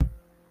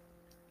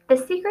The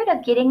secret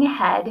of getting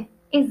ahead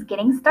is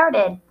getting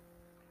started.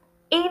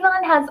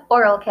 Avon has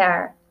oral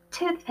care,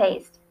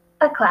 toothpaste,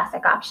 a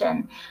classic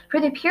option for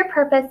the pure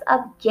purpose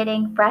of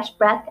getting fresh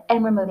breath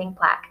and removing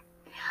plaque.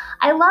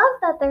 I love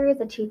that there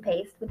is a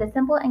toothpaste with a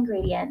simple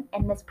ingredient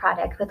in this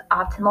product with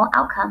optimal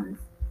outcomes.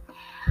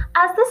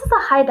 As this is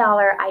a high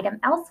dollar item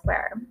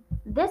elsewhere,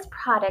 this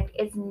product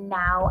is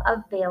now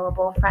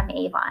available from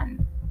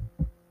Avon.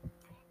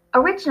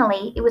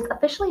 Originally, it was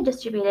officially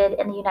distributed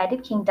in the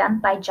United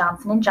Kingdom by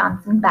Johnson &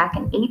 Johnson back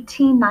in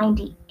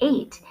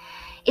 1898.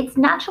 It's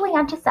naturally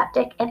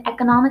antiseptic and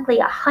economically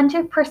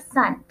 100%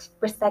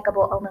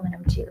 recyclable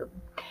aluminum tube.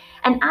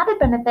 An added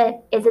benefit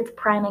is its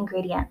prime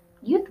ingredient,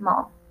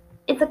 Euthomyl.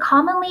 It's a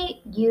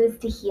commonly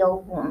used to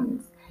heal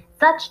wounds,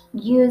 such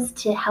used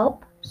to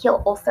help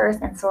heal ulcers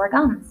and sore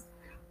gums.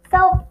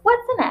 So,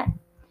 what's in it?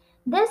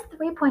 This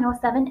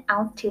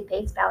 3.07-ounce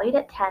toothpaste, valued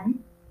at $10,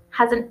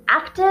 has an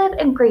active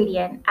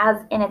ingredient as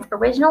in its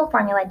original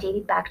formula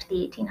dated back to the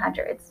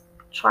 1800s.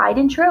 Tried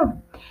and true.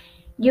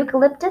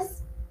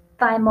 Eucalyptus,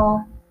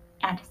 thymol,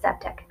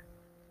 antiseptic.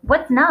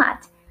 What's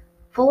not?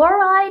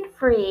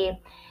 Fluoride-free.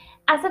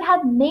 As it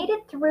had made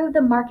it through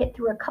the market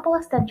through a couple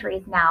of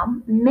centuries now,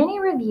 many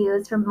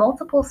reviews from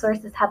multiple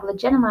sources have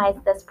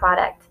legitimized this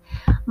product.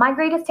 My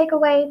greatest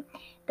takeaway,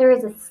 there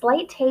is a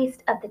slight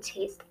taste of the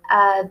taste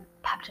of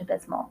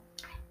Pepto-Bismol.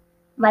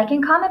 Like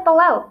and comment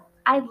below.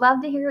 I'd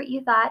love to hear what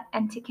you thought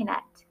and to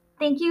connect.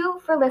 Thank you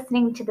for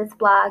listening to this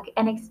blog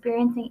and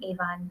experiencing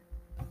Avon,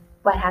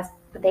 what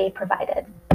they provided.